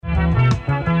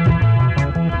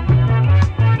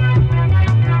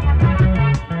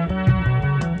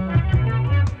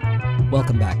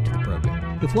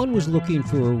If one was looking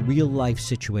for a real-life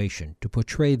situation to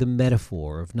portray the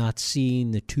metaphor of not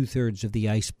seeing the two-thirds of the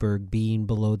iceberg being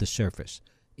below the surface,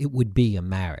 it would be a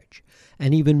marriage,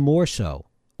 and even more so,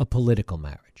 a political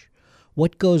marriage.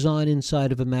 What goes on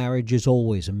inside of a marriage is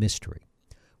always a mystery.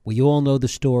 We all know the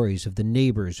stories of the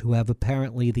neighbors who have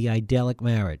apparently the idyllic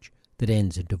marriage that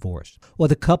ends in divorce, or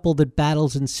the couple that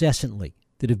battles incessantly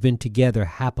that have been together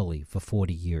happily for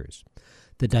 40 years.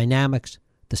 The dynamics,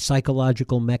 the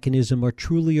psychological mechanism are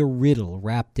truly a riddle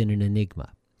wrapped in an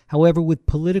enigma. However, with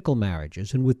political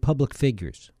marriages and with public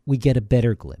figures, we get a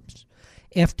better glimpse.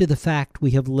 After the fact,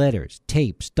 we have letters,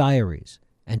 tapes, diaries,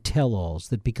 and tell-alls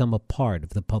that become a part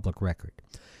of the public record.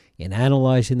 In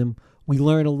analyzing them, we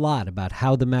learn a lot about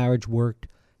how the marriage worked,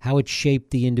 how it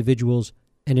shaped the individuals,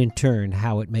 and in turn,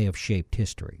 how it may have shaped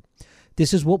history.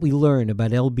 This is what we learn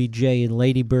about LBJ and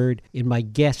Lady Bird in my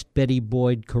guest Betty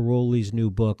Boyd Caroli's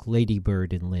new book, Lady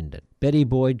Bird and Lyndon. Betty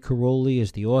Boyd Caroli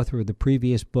is the author of the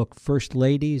previous book, First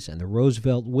Ladies and the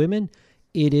Roosevelt Women.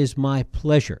 It is my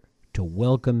pleasure to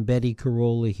welcome Betty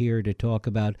Caroli here to talk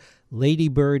about Lady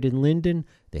Bird and Lyndon,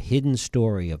 the hidden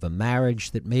story of a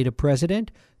marriage that made a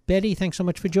president. Betty, thanks so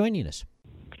much for joining us.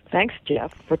 Thanks,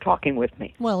 Jeff, for talking with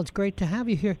me. Well, it's great to have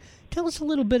you here. Tell us a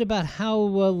little bit about how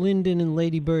Lyndon and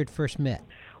Lady Bird first met.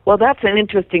 Well, that's an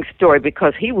interesting story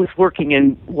because he was working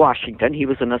in Washington. He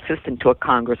was an assistant to a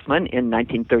congressman in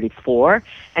 1934,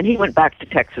 and he went back to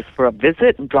Texas for a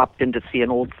visit and dropped in to see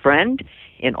an old friend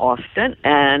in Austin.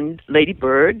 And Lady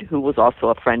Bird, who was also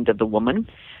a friend of the woman,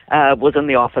 was in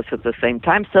the office at the same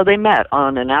time. So they met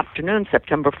on an afternoon,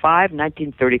 September 5,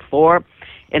 1934,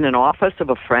 in an office of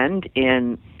a friend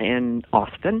in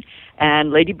Austin.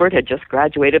 And Lady Bird had just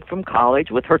graduated from college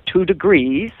with her 2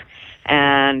 degrees,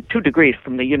 and 2 degrees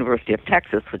from the University of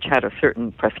Texas, which had a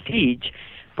certain prestige.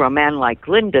 For a man like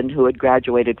Lyndon, who had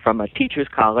graduated from a teacher's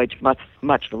college,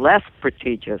 much less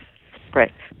prestigious,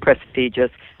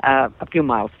 a few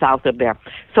miles south of there.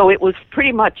 So it was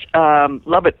pretty much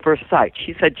love at first sight.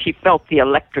 She said she felt the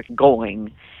electric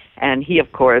going. And he,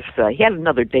 of course, he had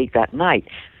another date that night,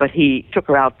 but he took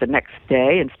her out the next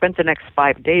day and spent the next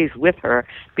 5 days with her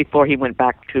before he went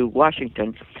back to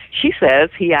Washington. She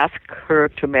says he asked her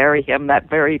to marry him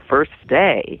that very first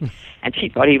day, and she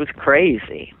thought he was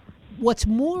crazy. What's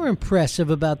more impressive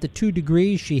about the 2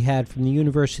 degrees she had from the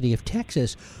University of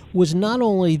Texas was not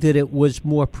only that it was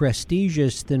more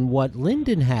prestigious than what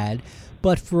Lyndon had,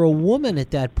 but for a woman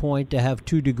at that point to have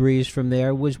 2 degrees from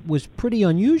there was pretty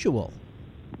unusual.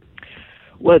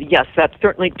 Well, yes, that's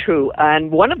certainly true.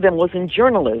 And one of them was in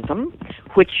journalism,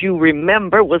 which you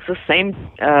remember was the same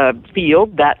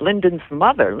field that Lyndon's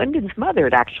mother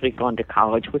had actually gone to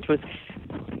college, which was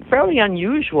fairly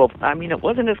unusual. I mean, it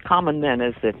wasn't as common then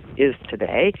as it is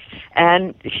today.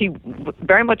 And she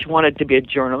very much wanted to be a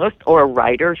journalist or a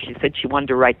writer. She said she wanted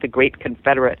to write the great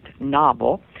Confederate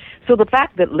novel. So the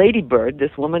fact that Lady Bird,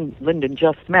 this woman Lyndon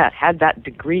just met, had that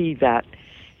degree that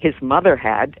his mother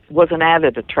had was an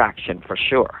added attraction for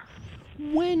sure.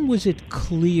 When was it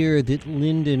clear that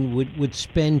Lyndon would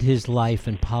spend his life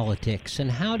in politics,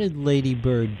 and how did Lady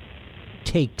Bird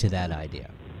take to that idea?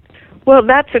 Well,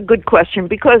 that's a good question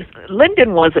because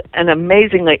Lyndon was an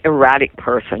amazingly erratic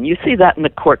person. You see that in the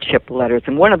courtship letters,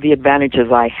 and one of the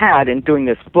advantages I had in doing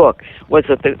this book was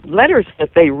that the letters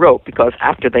that they wrote, because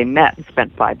after they met and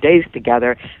spent 5 days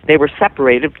together, they were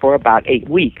separated for about 8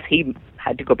 weeks. He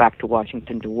had to go back to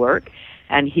Washington to work,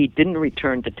 and he didn't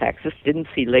return to Texas, didn't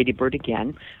see Lady Bird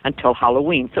again until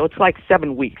Halloween. So it's like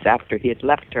 7 weeks after he had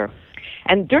left her.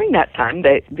 And during that time,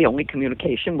 the only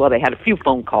communication, well, they had a few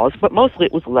phone calls, but mostly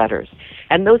it was letters.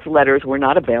 And those letters were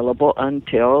not available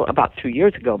until about 2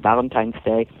 years ago, Valentine's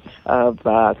Day of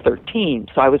 13.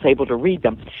 So I was able to read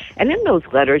them. And in those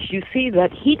letters, you see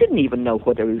that he didn't even know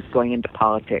whether he was going into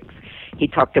politics. He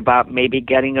talked about maybe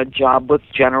getting a job with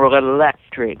General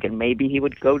Electric, and maybe he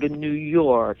would go to New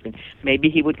York, and maybe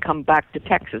he would come back to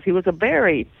Texas. He was a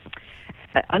very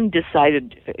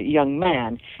undecided young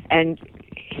man, and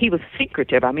he was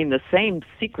secretive. I mean, the same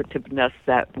secretiveness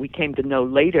that we came to know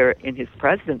later in his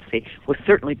presidency was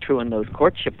certainly true in those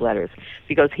courtship letters,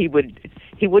 because he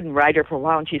wouldn't write her for a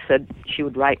while, and she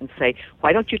would write and say,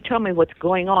 "Why don't you tell me what's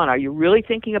going on? Are you really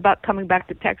thinking about coming back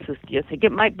to Texas? Do you think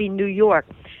it might be New York?"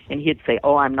 And he'd say,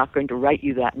 "Oh, I'm not going to write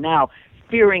you that now,"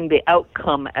 fearing the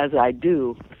outcome as I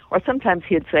do. Or sometimes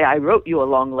he'd say, "I wrote you a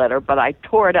long letter, but I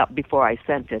tore it up before I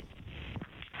sent it."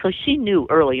 So she knew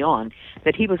early on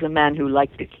that he was a man who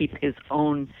liked to keep his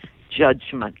own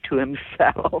judgment to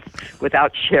himself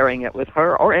without sharing it with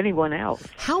her or anyone else.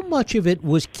 How much of it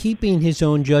was keeping his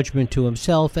own judgment to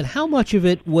himself, and how much of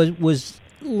it was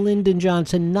Lyndon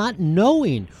Johnson not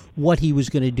knowing what he was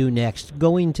going to do next,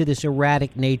 going to this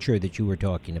erratic nature that you were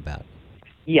talking about.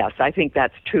 Yes, I think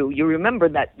that's true. You remember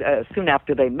that soon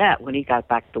after they met, when he got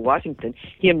back to Washington,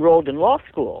 he enrolled in law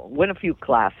school, went a few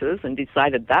classes, and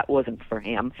decided that wasn't for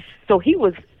him. So he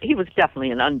was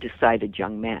definitely an undecided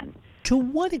young man. To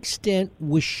what extent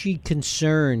was she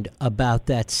concerned about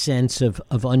that sense of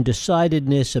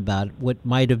undecidedness, about what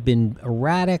might have been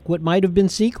erratic, what might have been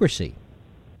secrecy?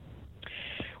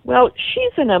 Well,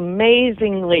 she's an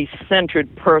amazingly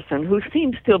centered person who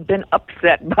seems to have been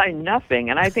upset by nothing,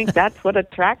 and I think that's what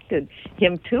attracted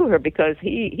him to her, because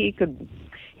he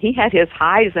had his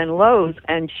highs and lows,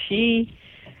 and she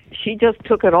just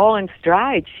took it all in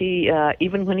stride. She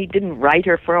even when he didn't write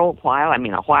her for a while,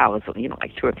 a while is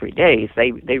like 2 or 3 days.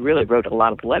 They really wrote a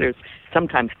lot of letters,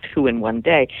 sometimes 2 in one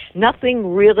day.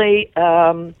 Nothing really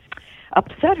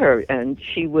upset her, and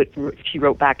she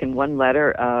wrote back in one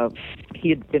letter. He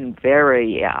had been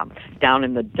very down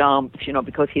in the dumps,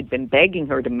 because he'd been begging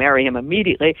her to marry him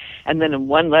immediately. And then in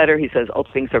one letter he says, "Oh,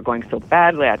 things are going so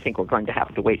badly. I think we're going to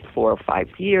have to wait 4 or 5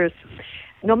 years."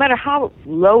 No matter how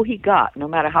low he got, no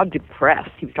matter how depressed,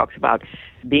 he talks about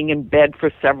being in bed for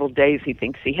several days. He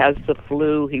thinks he has the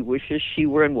flu. He wishes she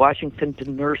were in Washington to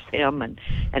nurse him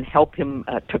and help him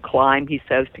to climb, he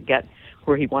says, to get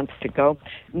where he wants to go.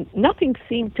 Nothing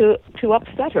seemed to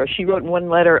upset her. She wrote in one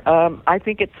letter, "I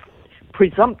think it's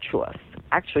presumptuous."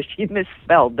 Actually, she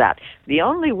misspelled that. The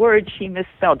only word she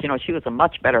misspelled, she was a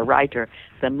much better writer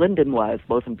than Lyndon was,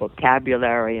 both in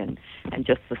vocabulary and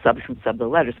just the substance of the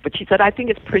letters. But she said, "I think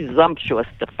it's presumptuous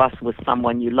to fuss with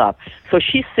someone you love." So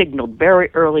she signaled very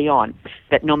early on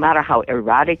that no matter how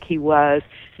erratic he was,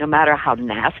 no matter how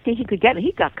nasty he could get, and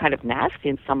he got kind of nasty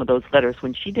in some of those letters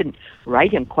when she didn't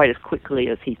write him quite as quickly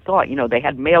as he thought. They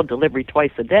had mail delivery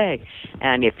twice a day,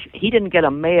 and if he didn't get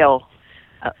a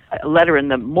letter in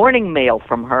the morning mail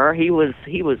from her, he was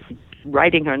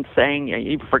writing her and saying,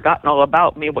 "You've forgotten all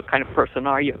about me. What kind of person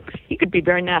are you?" He could be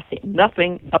very nasty.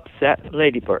 Nothing upset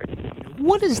Lady Bird.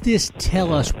 What does this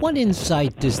tell us? What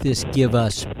insight does this give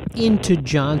us into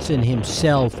Johnson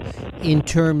himself in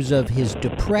terms of his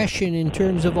depression, in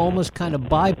terms of almost kind of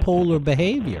bipolar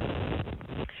behavior?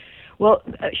 Well,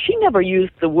 she never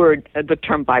used the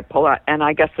term bipolar, and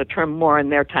I guess the term more in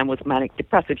their time was manic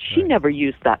depressive. She never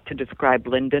used that to describe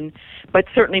Lyndon, but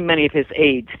certainly many of his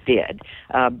aides did.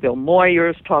 Bill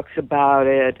Moyers talks about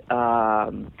it.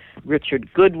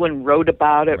 Richard Goodwin wrote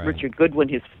about it. Right. Richard Goodwin,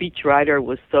 his speechwriter,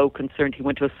 was so concerned he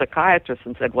went to a psychiatrist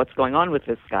and said, "What's going on with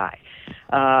this guy?"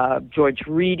 George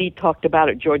Reedy talked about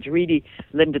it. George Reedy,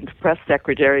 Lyndon's press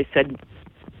secretary, said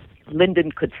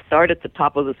Lyndon could start at the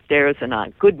top of the stairs in a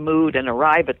good mood and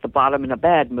arrive at the bottom in a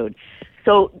bad mood.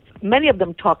 So many of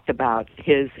them talked about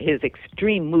his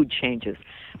extreme mood changes.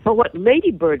 But what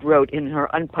Lady Bird wrote in her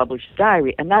unpublished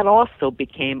diary, and that also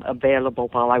became available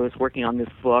while I was working on this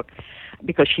book,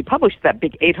 because she published that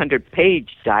big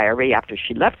 800-page diary after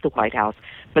she left the White House,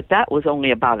 but that was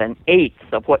only about an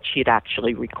eighth of what she'd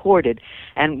actually recorded.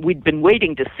 And we'd been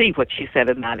waiting to see what she said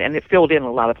in that, and it filled in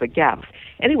a lot of the gaps.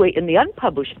 Anyway, in the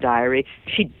unpublished diary,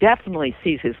 she definitely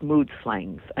sees his mood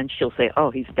swings, and she'll say,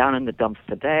 "Oh, he's down in the dumps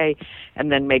today,"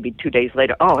 and then maybe 2 days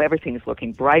later, "Oh, everything's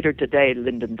looking brighter today.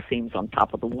 Lyndon seems on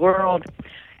top of the world."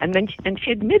 And then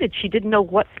she admitted she didn't know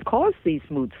what caused these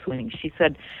mood swings. She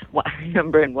said, well, I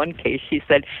remember in one case she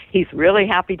said, "He's really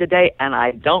happy today, and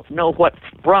I don't know what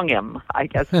sprung him," I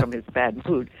guess from his bad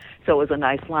mood. So it was a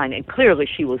nice line, and clearly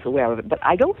she was aware of it. But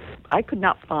I could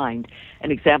not find an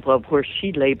example of where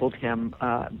she labeled him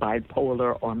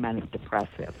bipolar or manic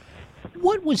depressive.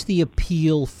 What was the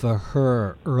appeal for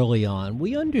her early on?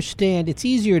 We understand, it's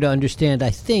easier to understand, I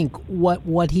think,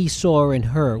 what he saw in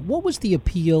her. What was the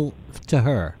appeal to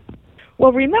her?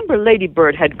 Well, remember, Lady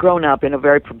Bird had grown up in a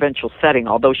very provincial setting,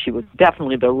 although she was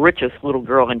definitely the richest little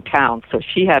girl in town. So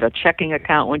she had a checking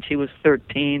account when she was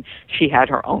 13. She had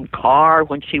her own car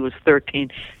when she was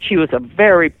 13. She was a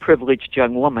very privileged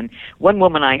young woman. One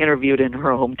woman I interviewed in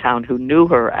her hometown who knew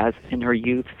her as in her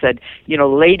youth said,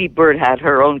 Lady Bird had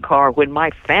her own car when my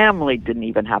family didn't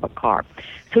even have a car.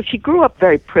 So she grew up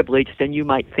very privileged, and you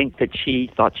might think that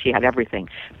she thought she had everything.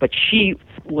 But she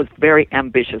was very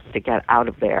ambitious to get out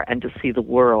of there and to see the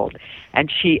world.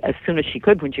 And she, as soon as she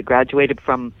could, when she graduated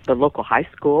from the local high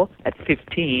school at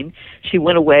 15, she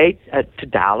went away to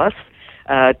Dallas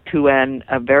to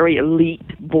a very elite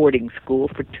boarding school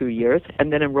for 2 years,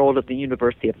 and then enrolled at the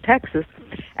University of Texas,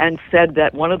 and said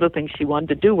that one of the things she wanted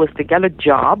to do was to get a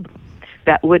job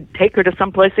that would take her to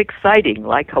someplace exciting,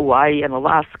 like Hawaii and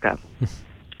Alaska.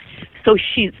 So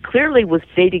she clearly was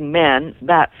dating men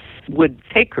that would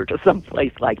take her to some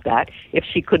place like that if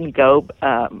she couldn't go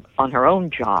on her own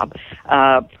job.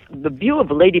 The view of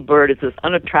Lady Bird as this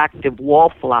unattractive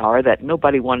wallflower that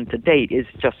nobody wanted to date is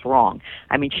just wrong.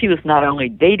 I mean, she was not only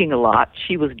dating a lot,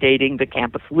 she was dating the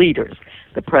campus leaders,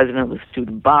 the president of the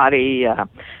student body,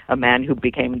 a man who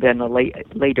became then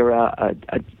later a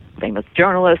famous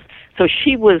journalist. So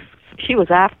she was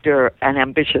after an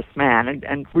ambitious man,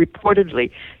 and reportedly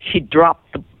she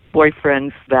dropped the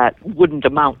boyfriends that wouldn't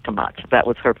amount to much. That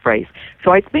was her phrase.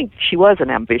 So I think she was an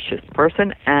ambitious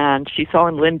person, and she saw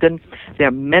in Lyndon, there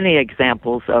are many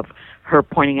examples of her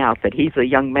pointing out that he's a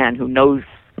young man who knows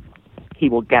he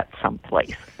will get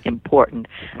someplace important.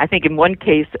 I think in one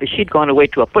case, she'd gone away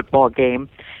to a football game,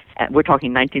 and we're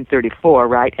talking 1934,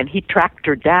 right? And he tracked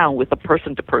her down with a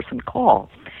person-to-person call.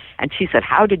 And she said,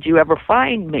 "How did you ever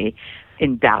find me?"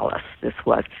 In Dallas, this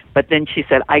was. But then she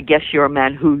said, "I guess you're a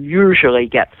man who usually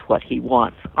gets what he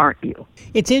wants, aren't you?"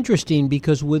 It's interesting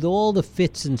because with all the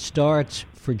fits and starts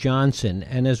for Johnson,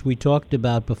 and as we talked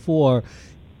about before,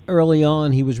 early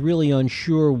on he was really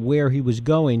unsure where he was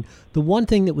going, the one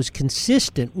thing that was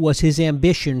consistent was his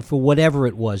ambition for whatever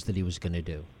it was that he was going to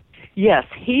do. Yes,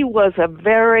 he was a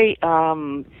very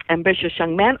ambitious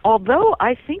young man, although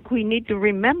I think we need to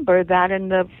remember that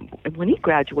when he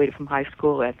graduated from high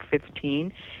school at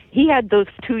 15, he had those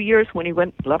 2 years when he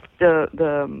left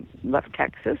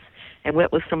Texas and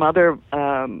went with some other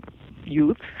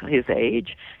youths his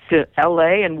age to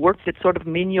L.A. and worked at sort of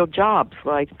menial jobs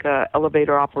like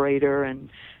elevator operator and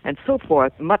so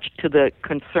forth, much to the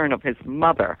concern of his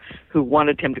mother, who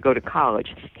wanted him to go to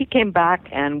college. He came back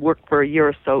and worked for a year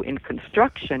or so in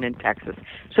construction in Texas.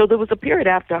 So there was a period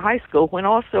after high school when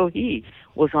also he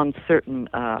was uncertain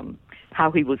how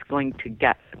he was going to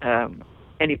get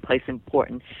any place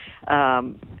important.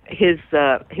 His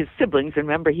siblings,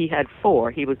 remember he had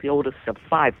 4. He was the oldest of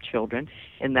 5 children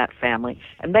in that family.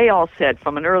 And they all said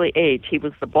from an early age he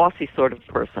was the bossy sort of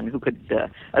person who could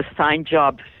assign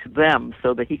jobs to them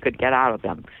so that he could get out of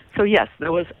them. So yes,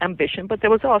 there was ambition, but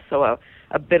there was also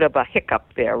a bit of a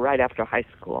hiccup there right after high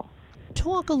school.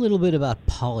 Talk a little bit about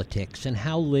politics and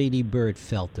how Lady Bird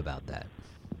felt about that.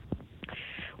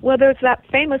 Well, there's that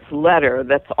famous letter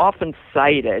that's often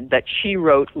cited that she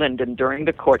wrote Lyndon during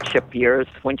the courtship years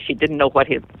when she didn't know what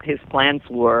his plans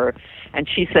were. And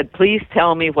she said, "Please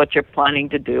tell me what you're planning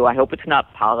to do. I hope it's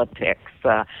not politics.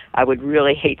 I would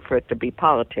really hate for it to be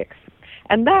politics."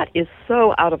 And that is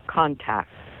so out of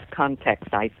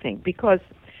context, I think, because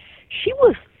she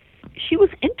was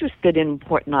interested in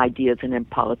important ideas and in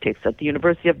politics. At the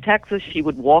University of Texas, she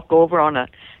would walk over on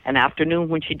an afternoon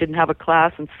when she didn't have a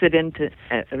class and sit in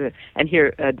and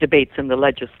hear debates in the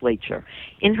legislature.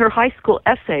 In her high school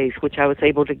essays, which I was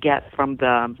able to get from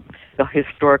the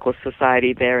Historical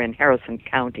Society there in Harrison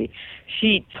County,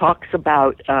 she talks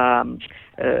about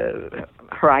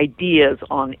her ideas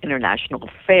on international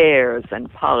affairs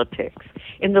and politics.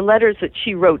 In the letters that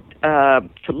she wrote to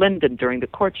Lyndon during the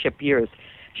courtship years,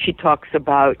 she talks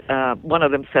about, one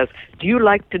of them says, "Do you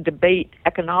like to debate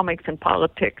economics and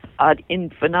politics ad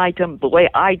infinitum the way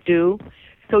I do?"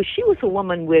 So she was a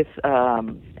woman with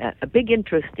a big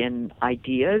interest in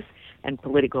ideas and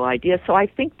political ideas. So I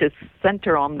think to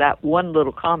center on that one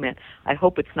little comment, "I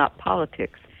hope it's not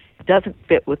politics," doesn't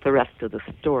fit with the rest of the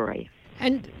story.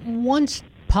 And once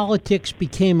politics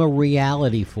became a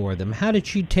reality for them, how did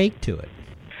she take to it?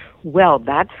 Well,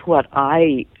 that's what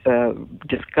I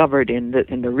discovered in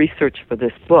the research for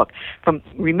this book.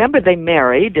 Remember, they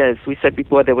married, as we said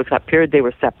before. There was that period they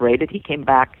were separated. He came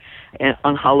back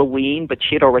on Halloween, but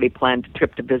she had already planned a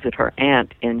trip to visit her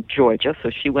aunt in Georgia, so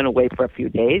she went away for a few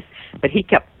days. But he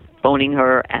kept phoning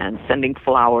her and sending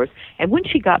flowers. And when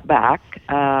she got back,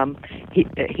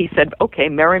 he said, "Okay,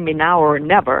 marry me now or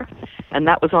never." And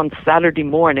that was on Saturday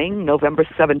morning, November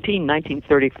 17,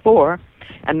 1934.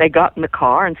 And they got in the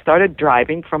car and started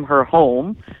driving from her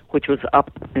home, which was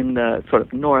up in the sort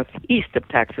of northeast of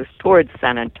Texas, towards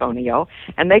San Antonio.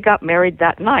 And they got married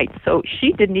that night. So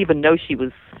she didn't even know she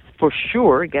was for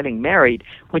sure getting married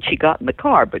when she got in the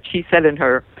car. But she said in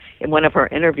one of her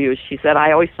interviews, she said,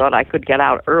 "I always thought I could get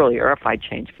out earlier if I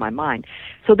changed my mind."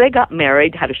 So they got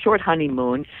married, had a short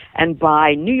honeymoon, and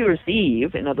by New Year's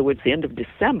Eve, in other words, the end of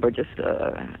December, just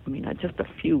a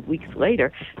few weeks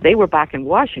later, they were back in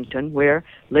Washington, where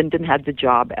Lyndon had the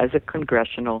job as a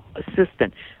congressional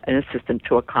assistant, an assistant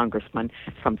to a congressman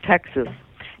from Texas.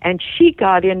 And she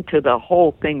got into the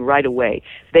whole thing right away.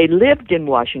 They lived in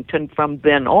Washington from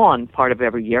then on, part of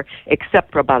every year,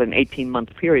 except for about an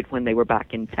 18-month period when they were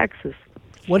back in Texas.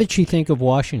 What did she think of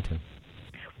Washington?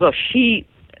 Well,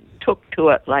 took to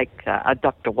it like a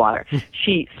duck to water.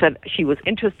 She said she was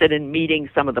interested in meeting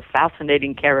some of the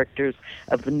fascinating characters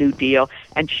of the New Deal,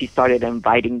 and she started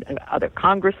inviting other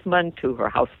congressmen to her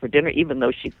house for dinner, even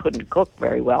though she couldn't cook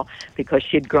very well because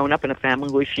she had grown up in a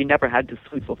family where she never had to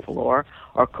sweep a floor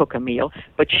or cook a meal.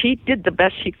 But she did the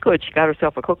best she could. She got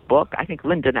herself a cookbook. I think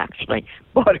Lyndon actually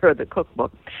bought her the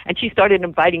cookbook. And she started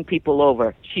inviting people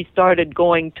over. She started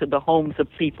going to the homes of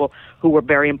people who were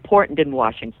very important in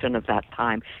Washington at that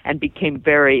time and became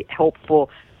very helpful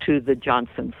to the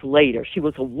Johnsons later. She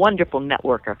was a wonderful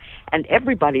networker, and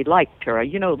everybody liked her.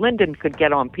 You know, Lyndon could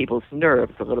get on people's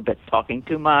nerves a little bit, talking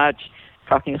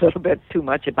a little bit too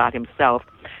much about himself.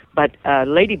 But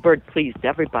Lady Bird pleased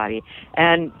everybody.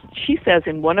 And she says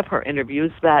in one of her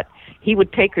interviews that he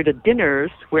would take her to dinners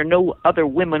where no other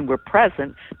women were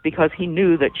present because he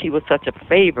knew that she was such a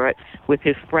favorite with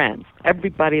his friends.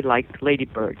 Everybody liked Lady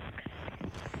Bird.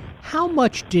 How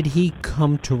much did he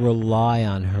come to rely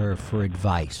on her for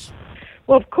advice?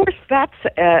 Well, of course, that's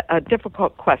a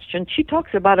difficult question. She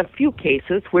talks about a few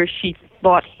cases where she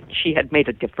thought she had made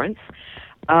a difference.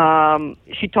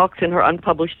 She talks in her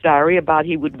unpublished diary about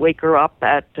he would wake her up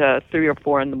at 3 or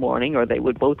 4 in the morning, or they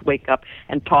would both wake up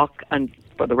and talk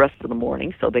for the rest of the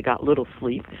morning, so they got little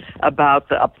sleep, about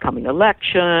the upcoming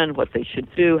election, what they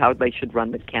should do, how they should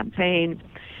run the campaign.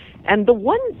 And the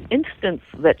one instance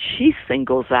that she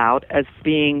singles out as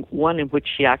being one in which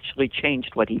she actually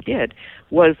changed what he did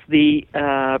was the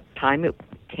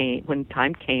when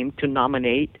time came to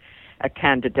nominate a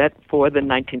candidate for the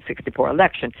 1964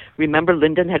 election. Remember,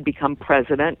 Lyndon had become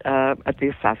president at the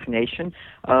assassination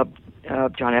of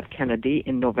John F. Kennedy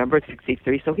in November of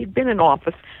 1963, so he'd been in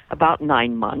office about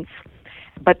 9 months.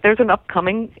 But there's an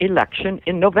upcoming election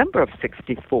in November of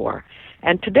 1964.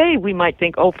 And today we might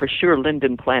think, oh, for sure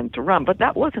Lyndon planned to run, but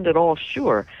that wasn't at all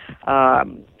sure.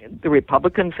 The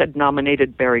Republicans had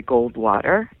nominated Barry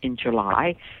Goldwater in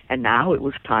July, and now it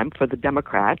was time for the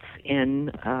Democrats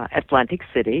in Atlantic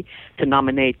City to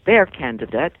nominate their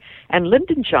candidate. And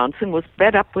Lyndon Johnson was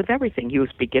fed up with everything. He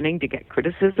was beginning to get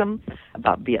criticism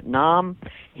about Vietnam.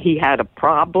 He had a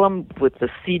problem with the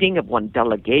seating of one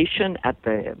delegation at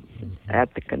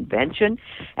the convention,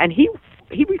 and he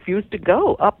refused to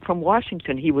go up from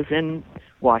Washington. He was in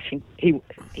Washington.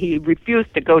 He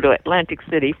refused to go to Atlantic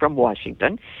City from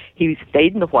Washington. He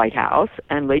stayed in the White House,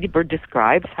 and Lady Bird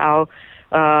describes how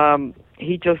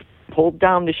he just pulled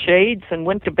down the shades and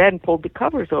went to bed and pulled the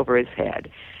covers over his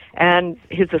head. And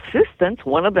his assistants,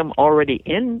 one of them already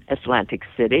in Atlantic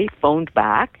City, phoned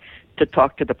back to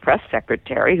talk to the press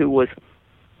secretary, who was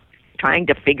trying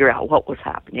to figure out what was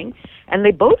happening, and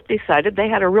they both decided they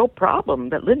had a real problem,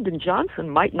 that Lyndon Johnson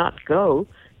might not go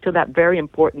to that very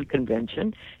important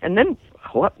convention, and then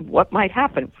what might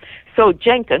happen. So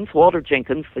Walter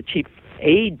Jenkins, the chief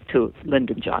aide to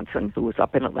Lyndon Johnson, who was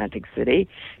up in Atlantic City,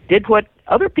 did what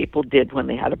other people did when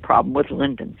they had a problem with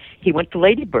Lyndon. He went to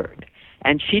Lady Bird,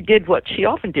 and she did what she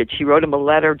often did. She wrote him a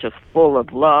letter just full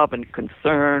of love and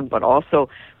concern, but also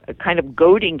kind of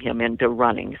goading him into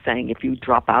running, saying if you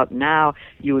drop out now,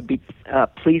 you would be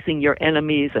pleasing your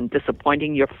enemies and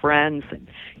disappointing your friends, and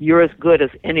you're as good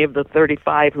as any of the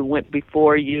 35 who went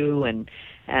before you, and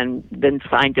then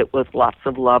signed it with lots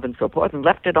of love and so forth, and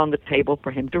left it on the table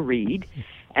for him to read.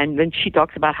 And then she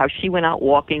talks about how she went out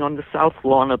walking on the south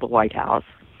lawn of the White House,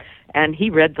 and he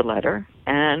read the letter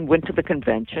and went to the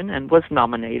convention and was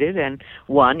nominated and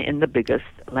won in the biggest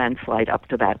landslide up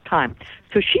to that time.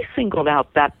 So she singled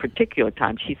out that particular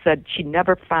time. She said she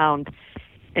never found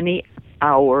any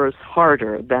hours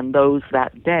harder than those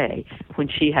that day when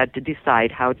she had to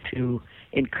decide how to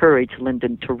encourage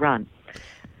Lyndon to run.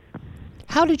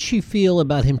 How did she feel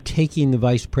about him taking the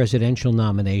vice presidential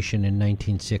nomination in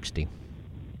 1960?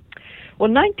 Well,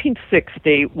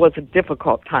 1960 was a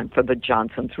difficult time for the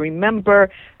Johnsons. Remember,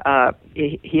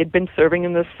 he had been serving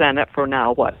in the Senate for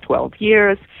now, 12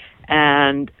 years,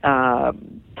 and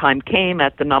time came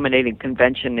at the nominating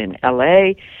convention in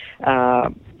L.A.,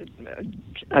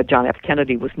 John F.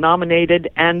 Kennedy was nominated,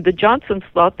 and the Johnsons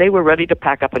thought they were ready to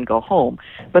pack up and go home.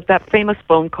 But that famous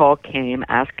phone call came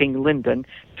asking Lyndon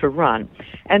to run.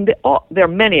 And there are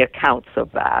many accounts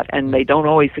of that, and they don't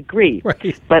always agree.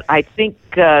 Right. But I think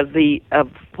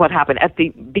of what happened at the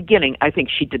beginning, I think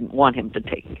she didn't want him to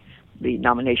take the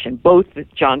nomination. Both the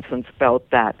Johnsons felt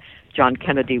that John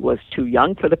Kennedy was too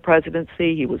young for the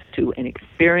presidency. He was too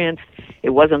inexperienced. It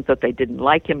wasn't that they didn't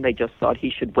like him. They just thought he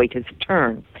should wait his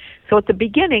turn. So at the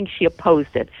beginning, she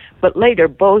opposed it. But later,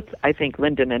 both, I think,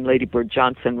 Lyndon and Lady Bird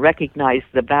Johnson recognized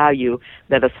the value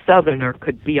that a Southerner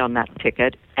could be on that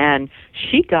ticket. And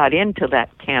she got into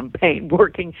that campaign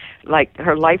working like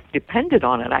her life depended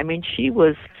on it. I mean, she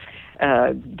was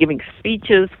giving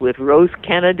speeches with Rose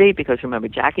Kennedy, because remember,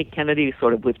 Jackie Kennedy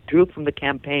sort of withdrew from the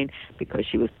campaign because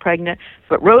she was pregnant.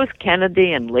 But Rose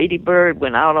Kennedy and Lady Bird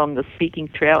went out on the speaking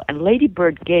trail, and Lady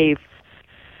Bird gave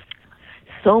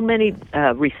so many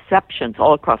receptions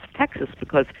all across Texas,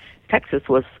 because Texas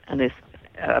was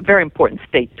a very important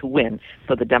state to win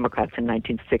for the Democrats in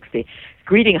 1960,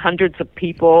 greeting hundreds of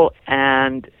people.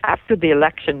 And after the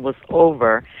election was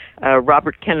over,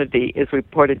 Robert Kennedy is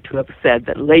reported to have said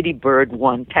that Lady Bird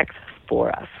won Texas for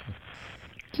us.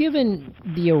 Given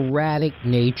the erratic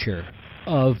nature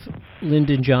of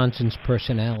Lyndon Johnson's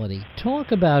personality,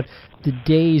 talk about the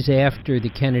days after the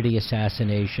Kennedy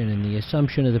assassination and the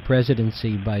assumption of the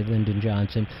presidency by Lyndon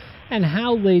Johnson, and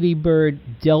how Lady Bird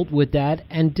dealt with that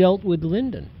and dealt with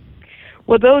Lyndon.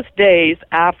 Well, those days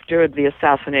after the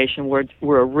assassination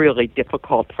were really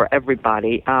difficult for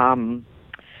everybody.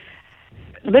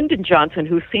 Lyndon Johnson,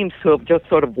 who seems to have just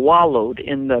sort of wallowed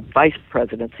in the vice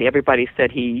presidency, everybody said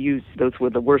those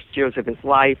were the worst years of his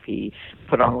life. He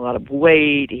put on a lot of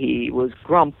weight. He was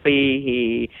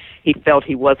grumpy. He felt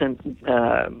he wasn't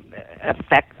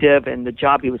effective in the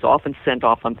job. He was often sent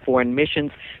off on foreign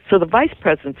missions. So the vice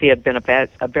presidency had been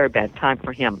a very bad time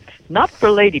for him. Not for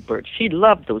Lady Bird. She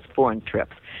loved those foreign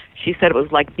trips. She said it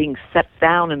was like being set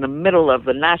down in the middle of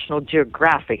the National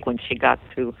Geographic when she got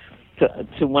to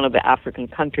one of the African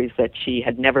countries that she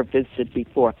had never visited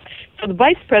before. So the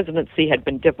vice presidency had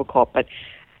been difficult, but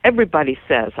everybody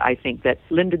says, I think, that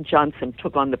Lyndon Johnson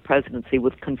took on the presidency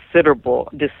with considerable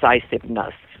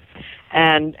decisiveness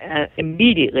and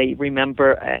immediately,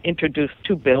 introduced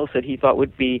two bills that he thought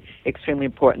would be extremely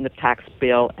important, the tax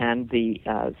bill and the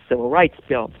civil rights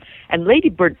bill. And Lady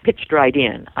Bird pitched right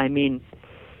in. I mean,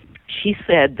 she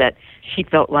said that she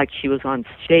felt like she was on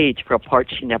stage for a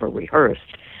part she never rehearsed.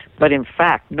 But in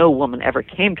fact, no woman ever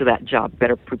came to that job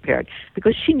better prepared,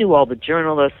 because she knew all the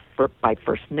journalists by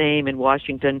first name in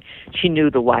Washington. She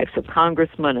knew the wives of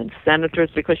congressmen and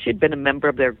senators because she had been a member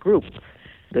of their group,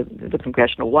 the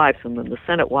congressional wives and then the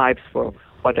Senate wives for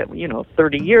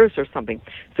 30 years or something.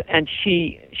 So, and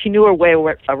she knew her way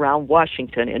around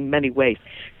Washington in many ways.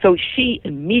 So she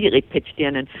immediately pitched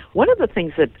in. And one of the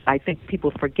things that I think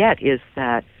people forget is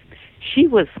that she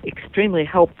was extremely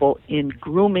helpful in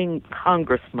grooming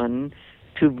congressmen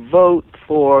to vote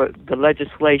for the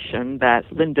legislation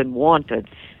that Lyndon wanted,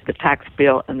 the tax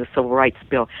bill and the civil rights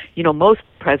bill. You know, most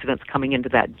presidents coming into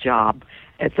that job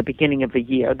at the beginning of the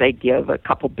year, they give a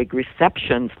couple big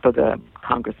receptions for the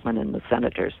congressmen and the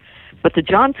senators. But the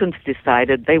Johnsons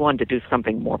decided they wanted to do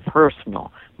something more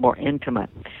personal, more intimate.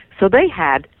 So they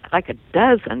had like a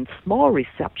dozen small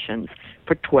receptions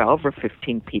for 12 or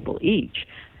 15 people each,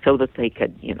 so that they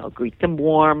could, greet them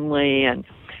warmly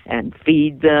and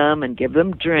feed them and give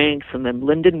them drinks. And then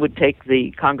Lyndon would take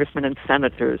the congressmen and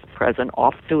senators present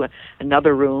off to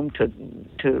another room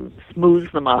to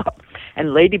smooth them up.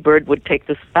 And Lady Bird would take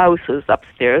the spouses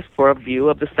upstairs for a view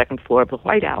of the second floor of the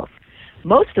White House.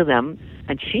 Most of them,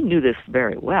 and she knew this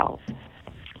very well,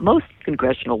 most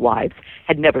congressional wives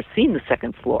had never seen the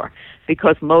second floor,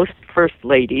 because most first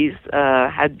ladies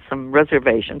had some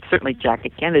reservations, certainly Jackie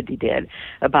Kennedy did,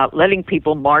 about letting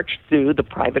people march through the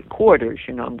private quarters,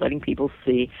 and letting people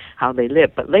see how they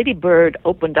live. But Lady Bird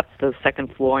opened up the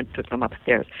second floor and took them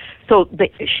upstairs. So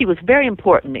she was very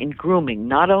important in grooming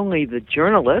not only the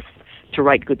journalists to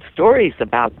write good stories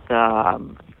about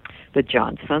the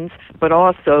Johnsons, but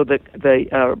also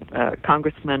the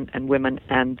congressmen and women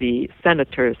and the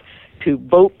senators to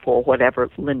vote for whatever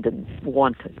Lyndon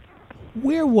wanted.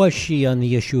 Where was she on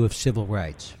the issue of civil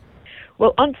rights?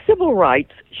 Well, on civil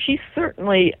rights, she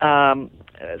certainly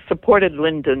supported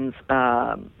Lyndon's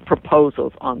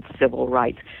proposals on civil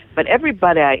rights. But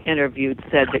everybody I interviewed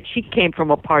said that she came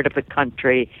from a part of the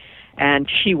country and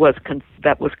she was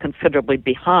that was considerably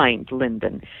behind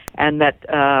Lyndon, and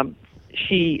that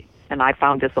she, and I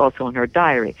found this also in her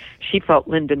diary, she felt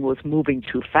Lyndon was moving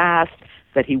too fast,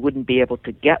 that he wouldn't be able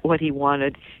to get what he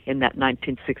wanted in that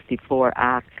 1964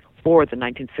 Act or the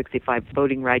 1965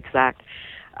 Voting Rights Act.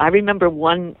 I remember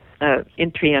one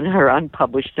entry in her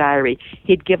unpublished diary.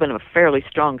 He'd given a fairly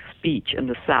strong speech in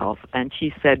the South, and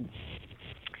she said,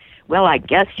 well, I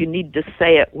guess you need to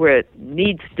say it where it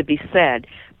needs to be said,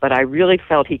 but I really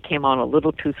felt he came on a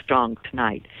little too strong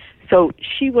tonight. So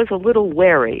she was a little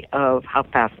wary of how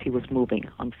fast he was moving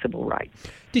on civil rights.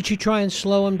 Did she try and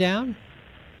slow him down?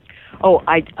 Oh,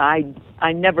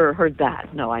 I never heard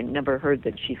that. No, I never heard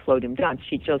that she slowed him down.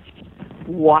 She just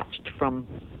watched from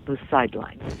the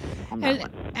sidelines on that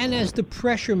one. And as the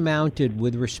pressure mounted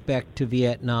with respect to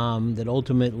Vietnam that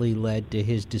ultimately led to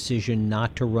his decision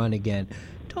not to run again,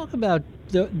 Talk about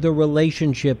the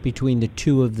relationship between the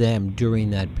two of them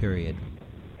during that period.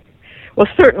 Well,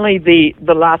 certainly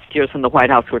the last years in the White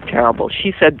House were terrible.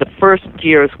 She said the first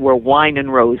years were wine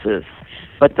and roses,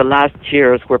 but the last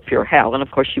years were pure hell. And,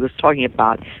 of course, she was talking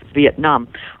about Vietnam.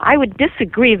 I would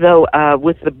disagree, though,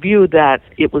 with the view that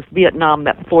it was Vietnam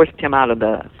that forced him out of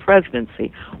the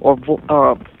presidency or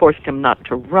forced him not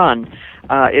to run.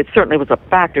 It certainly was a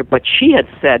factor, but she had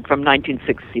said from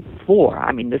 1964,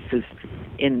 I mean, this is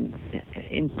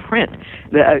in print,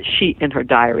 she in her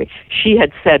diary, she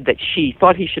had said that she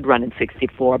thought he should run in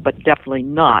 64, but definitely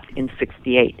not in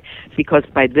 68, because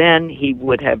by then he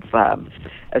would have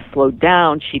slowed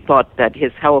down. She thought that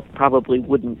his health probably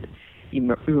wouldn't.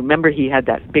 You remember he had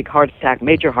that big heart attack,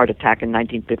 major heart attack in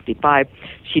 1955.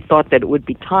 She thought that it would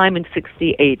be time in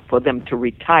 68 for them to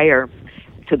retire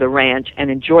to the ranch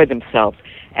and enjoy themselves.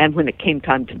 And when it came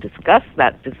time to discuss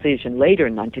that decision later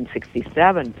in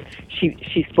 1967,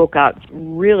 she spoke out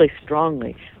really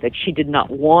strongly that she did not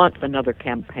want another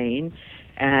campaign,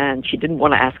 and she didn't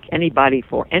want to ask anybody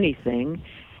for anything,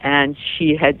 and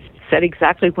she had said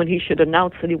exactly when he should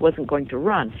announce that he wasn't going to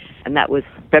run, and that was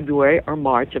February or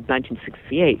March of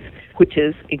 1968, which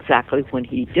is exactly when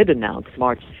he did announce,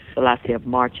 the last day of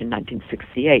March in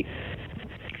 1968.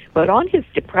 But on his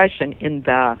depression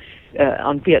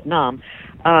on Vietnam,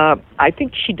 I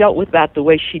think she dealt with that the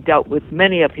way she dealt with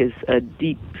many of his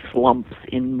deep slumps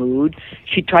in mood.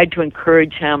 She tried to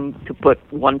encourage him to put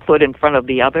one foot in front of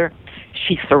the other.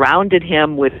 She surrounded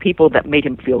him with people that made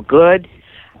him feel good.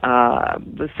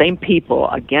 The same people,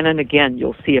 again and again,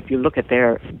 you'll see if you look at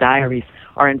their diaries,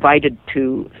 are invited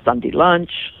to Sunday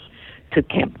lunch, to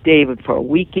Camp David for a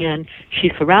weekend. She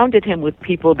surrounded him with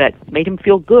people that made him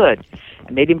feel good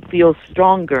and made him feel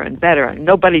stronger and better. And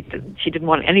she didn't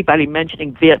want anybody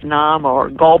mentioning Vietnam or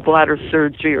gallbladder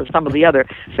surgery or some of the other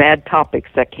bad topics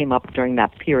that came up during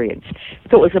that period.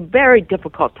 So it was a very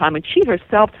difficult time. And she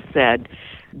herself said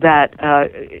that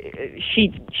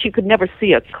she could never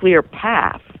see a clear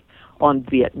path on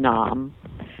Vietnam.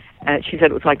 She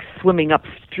said it was like swimming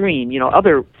upstream.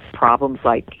 Other problems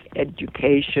like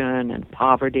education and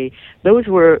poverty, those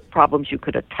were problems you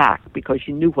could attack because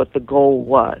you knew what the goal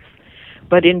was.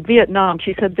 But in Vietnam,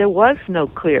 she said there was no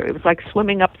clear. It was like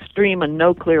swimming upstream and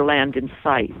no clear land in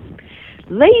sight.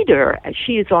 Later,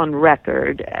 she is on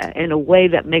record in a way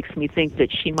that makes me think that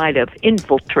she might have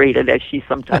infiltrated, as she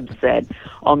sometimes said,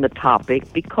 on the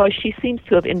topic, because she seems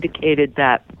to have indicated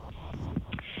that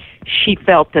she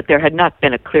felt that there had not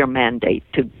been a clear mandate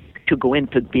to go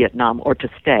into Vietnam or to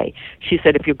stay. She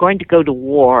said if you're going to go to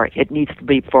war, it needs to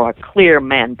be for a clear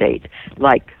mandate,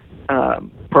 like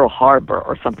Pearl Harbor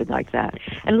or something like that.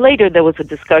 And later there was a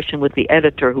discussion with the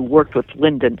editor who worked with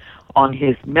Lyndon on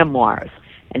his memoirs,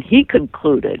 and he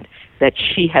concluded that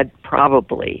she had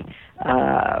probably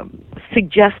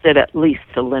suggested at least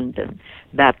to Lyndon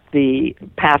that the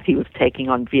path he was taking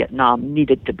on Vietnam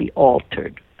needed to be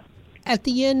altered. At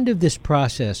the end of this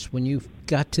process, when you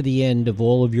got to the end of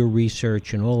all of your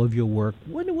research and all of your work,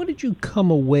 what did you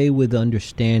come away with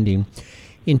understanding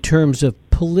in terms of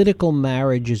political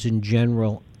marriages in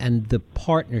general and the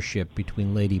partnership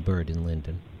between Lady Bird and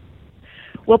Lyndon?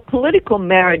 Well, political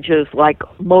marriages, like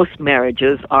most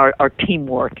marriages, are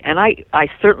teamwork. And I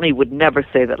certainly would never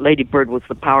say that Lady Bird was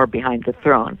the power behind the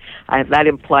throne. That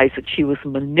implies that she was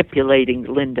manipulating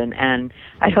Lyndon, and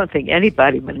I don't think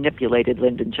anybody manipulated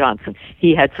Lyndon Johnson.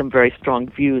 He had some very strong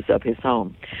views of his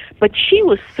own. But she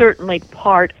was certainly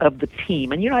part of the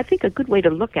team. And, I think a good way to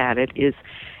look at it is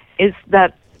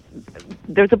that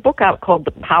there's a book out called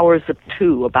The Powers of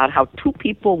Two, about how two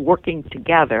people working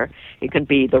together, it can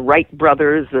be the Wright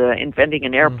brothers inventing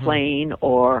an airplane,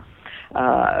 or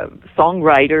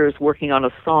songwriters working on a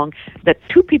song, that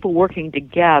two people working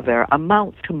together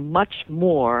amount to much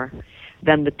more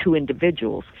than the two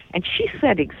individuals. And she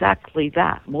said exactly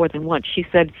that more than once. She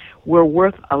said, we're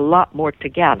worth a lot more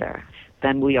together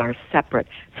than we are separate.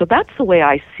 So that's the way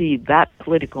I see that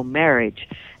political marriage,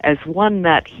 as one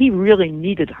that he really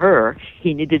needed her.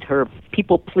 He needed her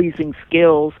people-pleasing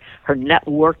skills, her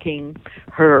networking,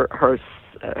 her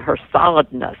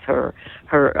solidness,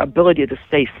 her ability to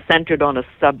stay centered on a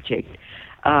subject.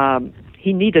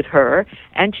 He needed her,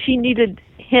 and she needed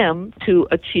him to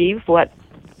achieve what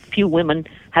few women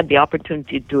had the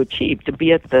opportunity to achieve, to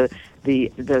be at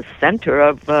the center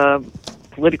of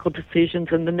political decisions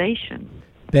in the nation.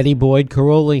 Betty Boyd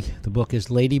Caroli. The book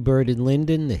is Lady Bird and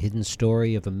Lyndon, The Hidden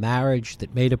Story of a Marriage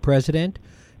That Made a President.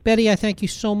 Betty, I thank you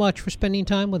so much for spending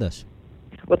time with us.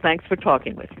 Well, thanks for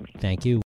talking with me. Thank you.